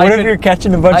what if you're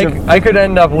catching a bunch of? I could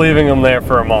end up leaving them there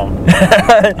for a month.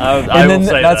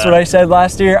 That's what I said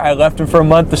last year. I left them for a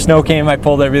month. The snow came. I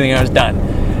pulled everything. I was done.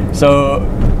 So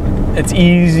it's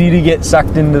easy to get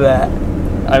sucked into that.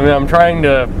 I mean, I'm trying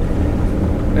to.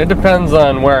 It depends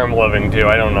on where I'm living too.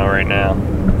 I don't know right now.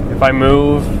 If I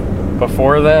move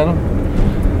before then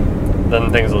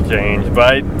things will change.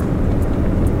 But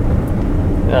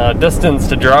distance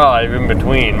to drive in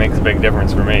between makes a big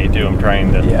difference for me too. I'm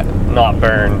trying to not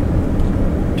burn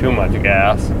too much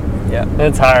gas. Yeah,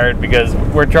 it's hard because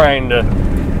we're trying to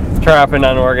trap in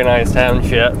unorganized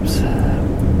townships.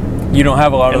 You don't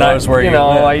have a lot of those where you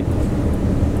live.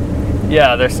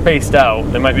 They're spaced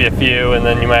out. There might be a few, and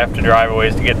then you might have to drive a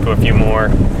ways to get to a few more.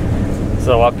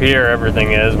 So up here,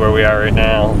 everything is where we are right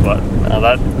now, but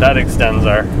that extends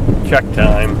our check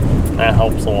time. That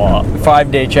helps a lot.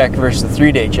 5-day check versus the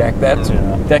 3-day check.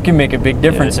 That can make a big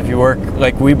difference if you work,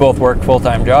 like we both work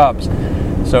full-time jobs.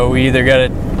 So we either got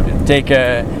to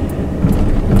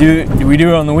we do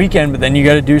it on the weekend, but then you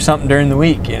got to do something during the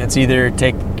week, and it's either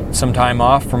take some time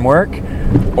off from work,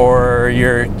 or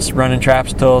you're running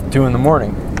traps till 2 in the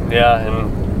morning. Yeah,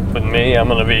 and with me,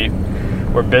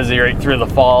 we're busy right through the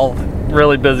fall.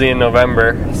 Really busy in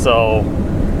November, so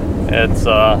it's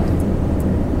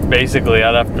basically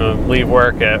I'd have to leave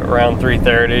work at around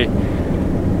 3:30,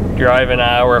 drive an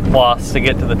hour plus to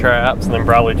get to the traps, and then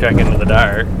probably check into the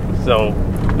dark. So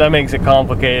that makes it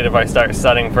complicated if I start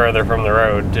setting further from the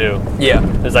road too. Yeah,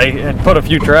 because I had put a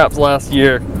few traps last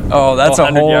year. Oh, that's a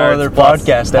whole other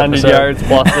podcast episode. 100 yards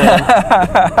plus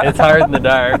in. It's hard in the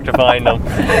dark to find them.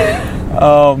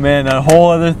 Oh man, a whole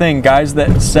other thing. Guys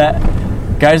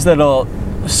that'll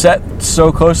set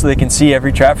so close that they can see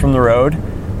every trap from the road,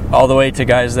 all the way to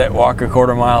guys that walk a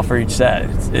quarter mile for each set.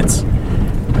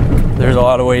 There's a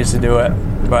lot of ways to do it,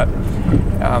 but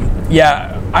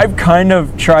I've kind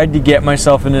of tried to get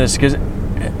myself into this, because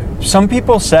some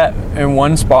people set in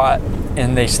one spot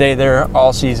and they stay there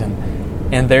all season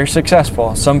and they're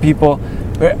successful. Some people,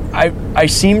 I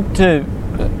seem to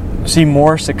see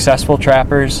more successful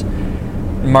trappers,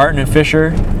 Martin and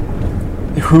Fisher,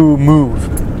 who move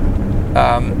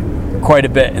quite a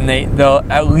bit, and they'll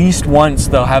at least once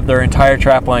they'll have their entire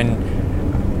trap line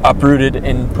uprooted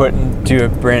and put into a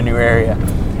brand new area.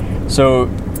 So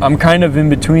I'm kind of in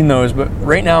between those, but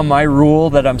right now my rule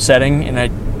that I'm setting, and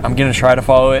I'm going to try to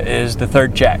follow it, is the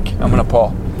 3rd check. I'm going to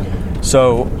pull.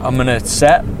 So I'm going to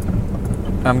set,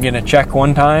 I'm going to check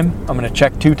 1 time, I'm going to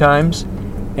check 2 times,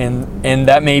 and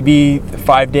that may be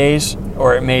 5 days,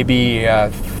 or it may be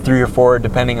 3 or 4,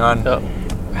 depending on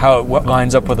what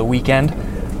lines up with a weekend.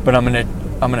 But I'm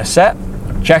gonna set,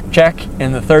 check,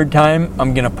 and the 3rd time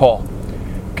I'm gonna pull,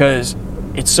 because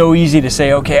it's so easy to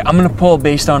say, okay, I'm gonna pull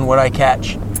based on what I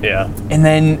catch. Yeah. And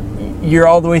then you're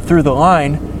all the way through the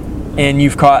line, and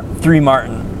you've caught 3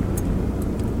 marten,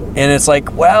 And it's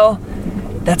like, well,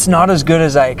 that's not as good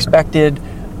as I expected,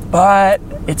 but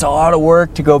it's a lot of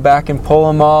work to go back and pull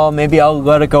them all. Maybe I'll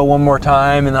let it go one more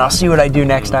time, and then I'll see what I do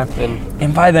next time.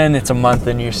 And by then, it's a month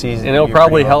in your season. And it'll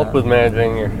probably help with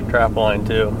managing your trap line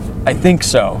too. I think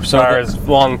so. As far as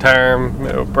long term,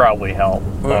 it will probably help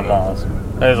on laws.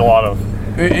 There's a lot of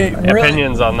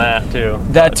opinions on that too.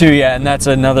 That too, yeah, and that's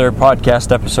another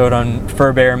podcast episode on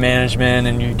fur bear management,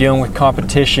 and you're dealing with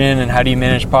competition and how do you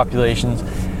manage populations.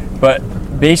 But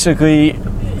basically,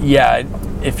 yeah,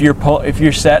 if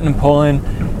you're setting and pulling,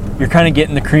 you're kind of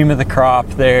getting the cream of the crop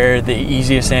there, the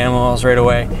easiest animals right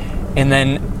away, and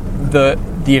then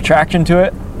the attraction to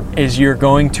it is you're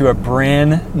going to a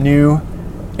brand new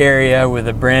area with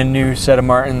a brand new set of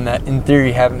marten that in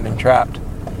theory haven't been trapped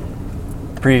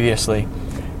previously.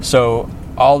 So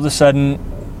all of a sudden,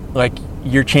 like,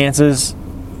 your chances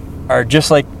are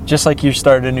just like you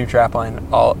started a new trap line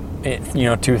 2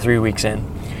 or 3 weeks in.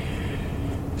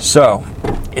 So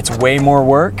it's way more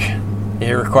work.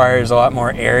 It requires a lot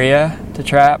more area to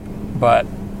trap, but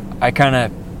I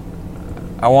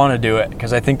want to do it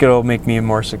because I think it'll make me a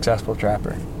more successful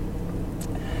trapper.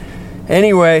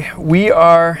 Anyway, we're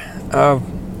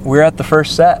at the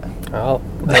first set. Oh,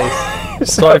 nice.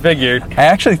 So I figured. I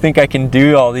actually think I can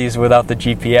do all these without the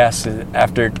GPS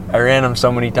after I ran them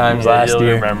so many times last you'll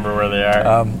year. Remember where they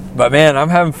are. But man, I'm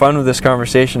having fun with this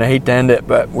conversation. I hate to end it,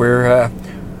 but we're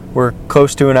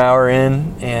close to an hour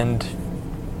in, and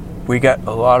we got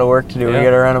a lot of work to do. Yeah. We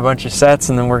got to run a bunch of sets,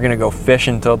 and then we're gonna go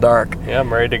fishing until dark. Yeah,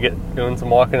 I'm ready to get doing some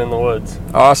walking in the woods.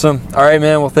 Awesome. All right,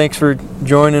 man. Well, thanks for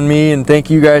joining me, and thank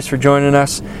you guys for joining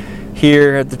us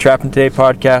here at the Trapping Today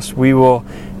podcast. We will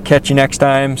catch you next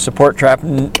time. Support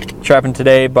Trapping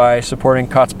Today by supporting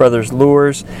Kotz Brothers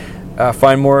Lures.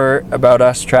 Find more about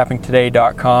us,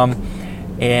 trappingtoday.com.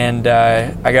 And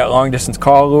I got long distance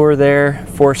call lure there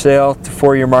for sale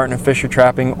for your marten and fisher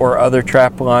trapping or other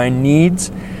trap line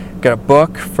needs. Got a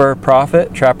book, Fur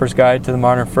Profit, Trapper's Guide to the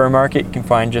Modern Fur Market. You can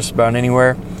find just about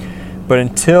anywhere. But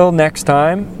until next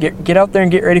time, get out there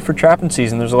and get ready for trapping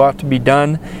season. There's a lot to be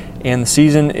done, and the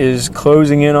season is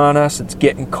closing in on us. It's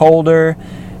getting colder,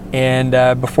 and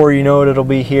before you know it, it'll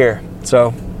be here.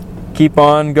 So keep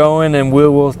on going, and we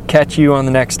will catch you on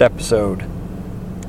the next episode.